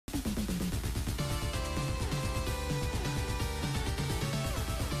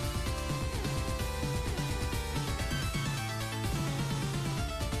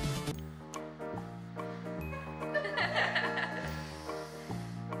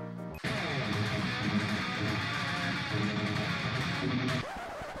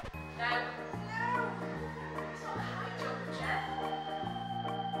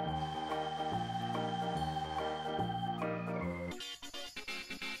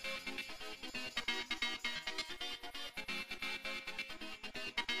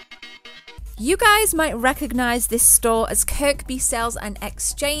You guys might recognise this store as Kirkby Sales and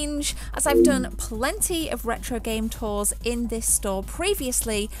Exchange, as I've done plenty of retro game tours in this store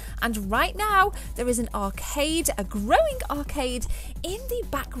previously, and right now there is an arcade, a growing arcade in the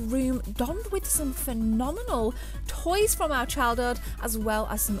back room donned with some phenomenal toys from our childhood as well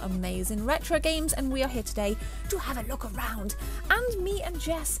as some amazing retro games, and we are here today to have a look around and me and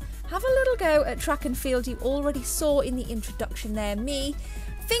Jess have a little go at track and field. You already saw in the introduction there me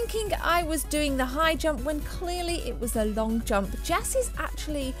thinking I was doing the high jump when clearly it was a long jump. Jess is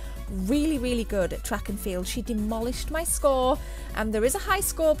actually really good at track and field. She demolished my score and there is a high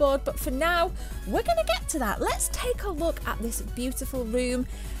scoreboard, but for now we're gonna get to that. Let's take a look at this beautiful room.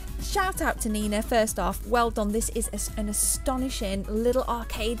 Shout out to Nina first off, well done. This is an astonishing little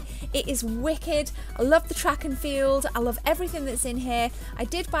arcade. It is wicked. I love the track and field. I love everything that's in here. I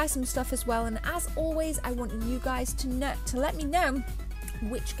did buy some stuff as well, and as always I want you guys to let me know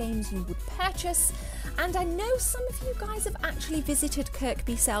which games you would purchase, and I know some of you guys have actually visited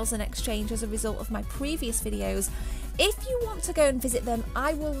Kirkby Sales and Exchange as a result of my previous videos. If you want to go and visit them,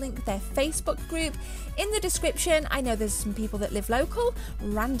 I will link their Facebook group in the description. I know there's some people that live local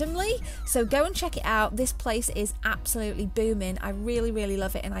randomly, so go and check it out. This place is absolutely booming. I really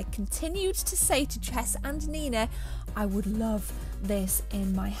love it, and I continued to say to Jess and Nina I would love this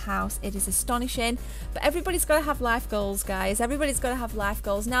in my house. It is astonishing, but everybody's got to have life goals, guys. Everybody's got to have life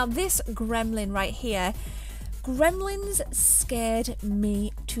goals. Now this gremlin right here, gremlins scared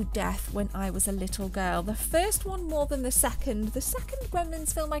me to death when I was a little girl. The first one more than the second. The second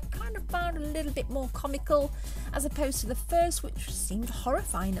Gremlins film I kind of found a little bit more comical as opposed to the first, which seemed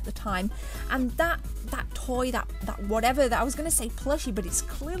horrifying at the time. And that toy, that whatever, that I was going to say plushie, but it's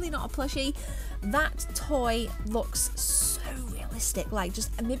clearly not a plushie. That toy looks so realistic, like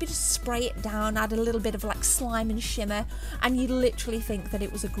maybe just spray it down, add a little bit of like slime and shimmer, and you literally think that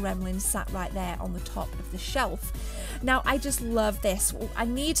it was a gremlin sat right there on the top of the shelf. Now I just love this. I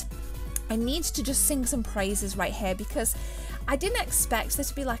need to just sing some praises right here, because I didn't expect there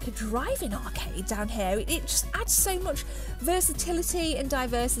to be like a driving arcade down here. It just adds so much versatility and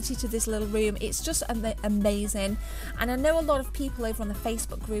diversity to this little room. It's just amazing, and I know a lot of people over on the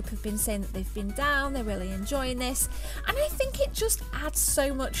Facebook group have been saying that they've been down, they're really enjoying this, and I think it just adds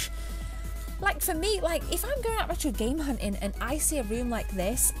so much. Like for me, like if I'm going out retro game hunting and I see a room like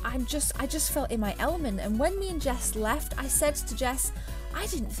this, I just felt in my element. And when me and Jess left, I said to Jess, I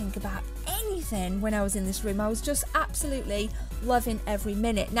didn't think about anything when I was in this room. I was just absolutely loving every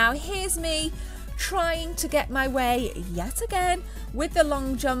minute. Now here's me trying to get my way yet again with the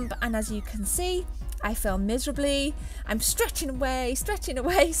long jump, and as you can see, I fell miserably. I'm stretching away.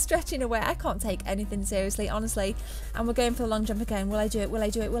 I can't take anything seriously, honestly. And we're going for the long jump again. Will I do it? Will I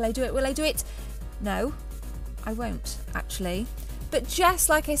do it? Will I do it? Will I do it? No, I won't actually. But Jess,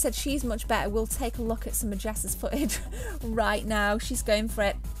 like I said, she's much better. We'll take a look at some of Jess's footage right now. She's going for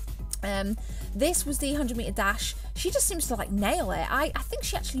it. This was the 100-meter dash. She just seems to like nail it. I think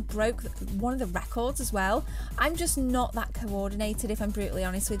she actually broke one of the records as well. I'm just not that coordinated, if I'm brutally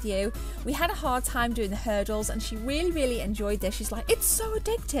honest with you. We had a hard time doing the hurdles, and she really enjoyed this. She's like, it's so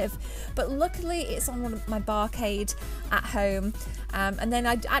addictive. But luckily it's on one of my barcade at home. And then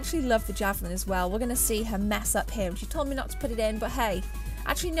I actually love the javelin as well. We're going to see her mess up here, and she told me not to put it in, but hey,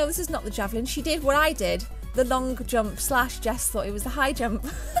 actually no, this is not the javelin. She did what I did, the long jump / Jess thought it was the high jump.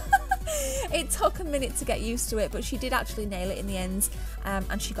 It took a minute to get used to it, but she did actually nail it in the end,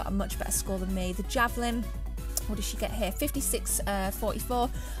 and she got a much better score than me. The javelin, what did she get here? 56.44.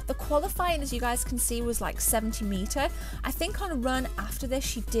 The qualifying, as you guys can see, was like 70 meter. I think on a run after this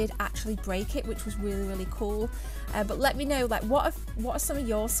she did actually break it, which was really cool. But let me know, like, what are some of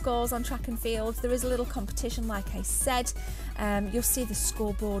your scores on track and field? There is a little competition, like I said. You'll see the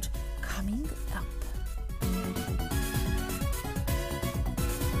scoreboard coming up.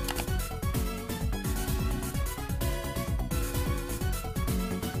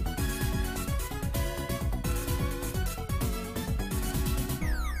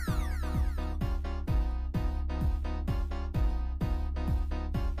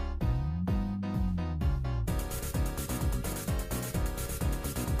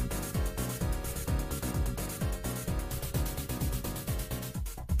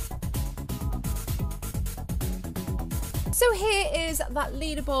 So here is that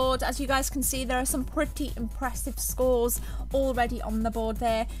leaderboard. As you guys can see, there are some pretty impressive scores already on the board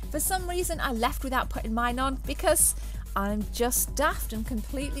there. For some reason I left without putting mine on, because I'm just daft and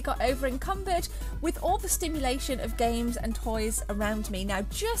completely got over encumbered with all the stimulation of games and toys around me. Now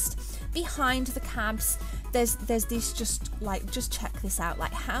just behind the cabs there's these, just check this out,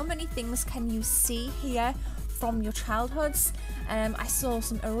 like how many things can you see here from your childhoods. I saw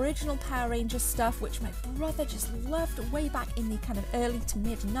some original Power Rangers stuff, which my brother just loved way back in the kind of early to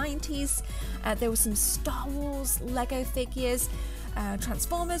mid 90s. There were some Star Wars Lego figures,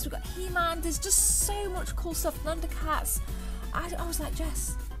 Transformers, we've got He-Man, there's just so much cool stuff, Thundercats. I was like,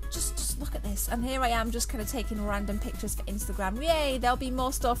 Jess, just look at this. And here I am just kind of taking random pictures for Instagram. Yay, there'll be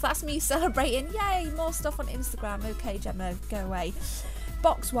more stuff. That's me celebrating. Yay, more stuff on Instagram. Okay, Gemma, go away.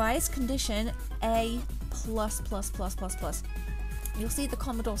 Box wise, condition A+++++. You'll see the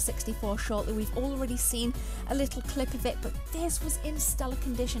Commodore 64 shortly. We've already seen a little clip of it, but this was in stellar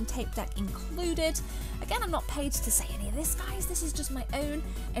condition, tape deck included. Again, I'm not paid to say any of this, guys. This is just my own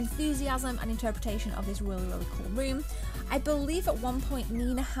enthusiasm and interpretation of this really, really cool room. I believe at one point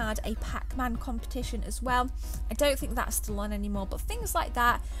Nina had a Pac-Man competition as well. I don't think that's still on anymore, but things like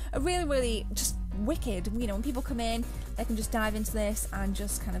that are really, really just wicked. You know, when people come in, they can just dive into this and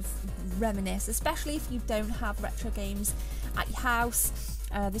just kind of reminisce, especially if you don't have retro games at your house.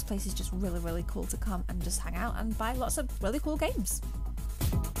 This place is just really, really cool to come and just hang out and buy lots of really cool games.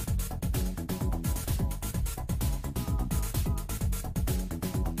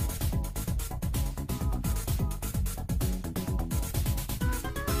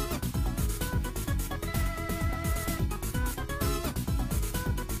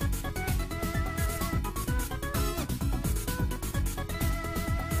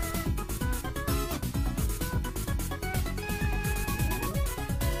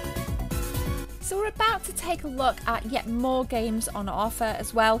 So we're about to take a look at yet more games on offer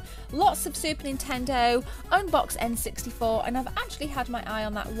as well. Lots of Super Nintendo, Unbox N64, and I've actually had my eye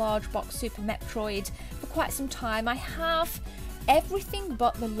on that large box Super Metroid for quite some time. I have everything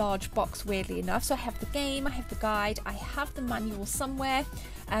but the large box, weirdly enough. So I have the game, I have the guide, I have the manual somewhere,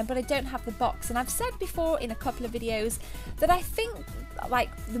 but I don't have the box. And I've said before in a couple of videos that I think like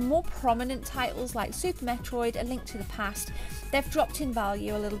the more prominent titles like Super Metroid, A Link to the Past, they've dropped in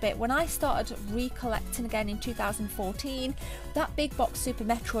value a little bit. When I started recollecting again in 2014, that big box Super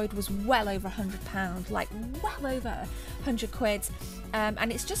Metroid was well over £100, like well over 100 quid,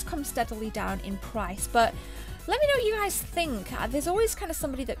 and it's just come steadily down in price. But let me know what you guys think. There's always kind of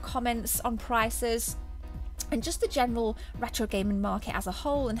somebody that comments on prices and just the general retro gaming market as a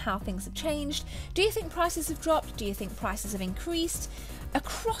whole and how things have changed. Do you think prices have dropped? Do you think prices have increased?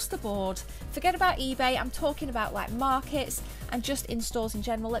 Across the board, forget about eBay, I'm talking about like markets and just in stores in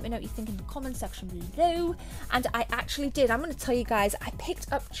general. Let me know what you think in the comment section below. And I actually did, I'm going to tell you guys, I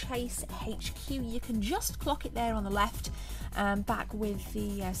picked up Chase HQ. You can just clock it there on the left, back with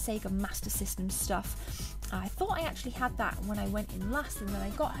the Sega Master System stuff. I thought I actually had that when I went in last, and then I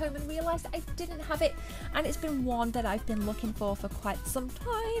got home and realised I didn't have it, and it's been one that I've been looking for quite some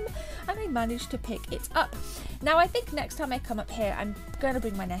time, and I managed to pick it up. Now I think next time I come up here I'm going to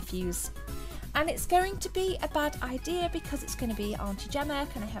bring my nephews, and it's going to be a bad idea because it's going to be Auntie Gemma,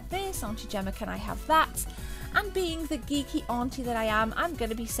 can I have this? Auntie Gemma, can I have that? And being the geeky auntie that I am, I'm going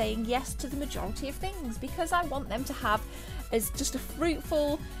to be saying yes to the majority of things because I want them to have as just a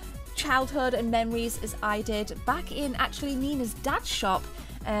fruitful childhood and memories as I did back in actually Nina's dad's shop,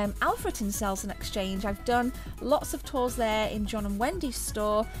 Alfreton Sales and Exchange. I've done lots of tours there in John and Wendy's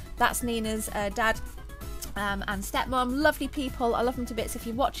store. That's Nina's dad and stepmom, lovely people. I love them to bits. If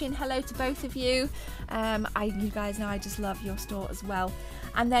you're watching, hello to both of you. You guys know I just love your store as well.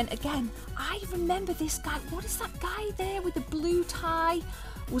 And then again, I remember this guy. What is that guy there with the blue tie?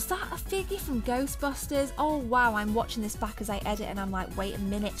 Was that a figure from Ghostbusters? Oh wow, I'm watching this back as I edit and I'm like, wait a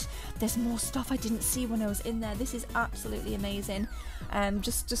minute, there's more stuff I didn't see when I was in there. This is absolutely amazing.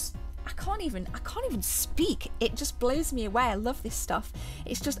 I can't even speak. It just blows me away. I love this stuff.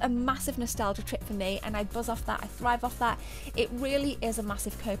 It's just a massive nostalgia trip for me, and I buzz off that, I thrive off that. It really is a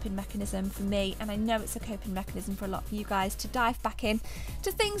massive coping mechanism for me, and I know it's a coping mechanism for a lot of you guys to dive back in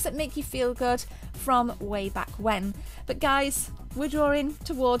to things that make you feel good from way back when. But guys, we're drawing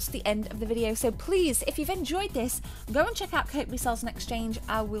towards the end of the video, so please, if you've enjoyed this, go and check out Kirkby Sales and Exchange.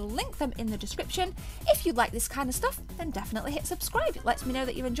 I will link them in the description. If you like this kind of stuff, then definitely hit subscribe. It lets me know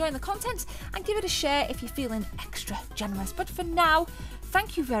that you're enjoying the content, and give it a share if you're feeling extra generous. But for now,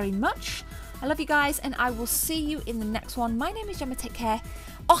 thank you very much. I love you guys, and I will see you in the next one. My name is Gemma. Take care.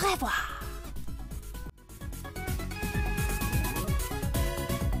 Au revoir.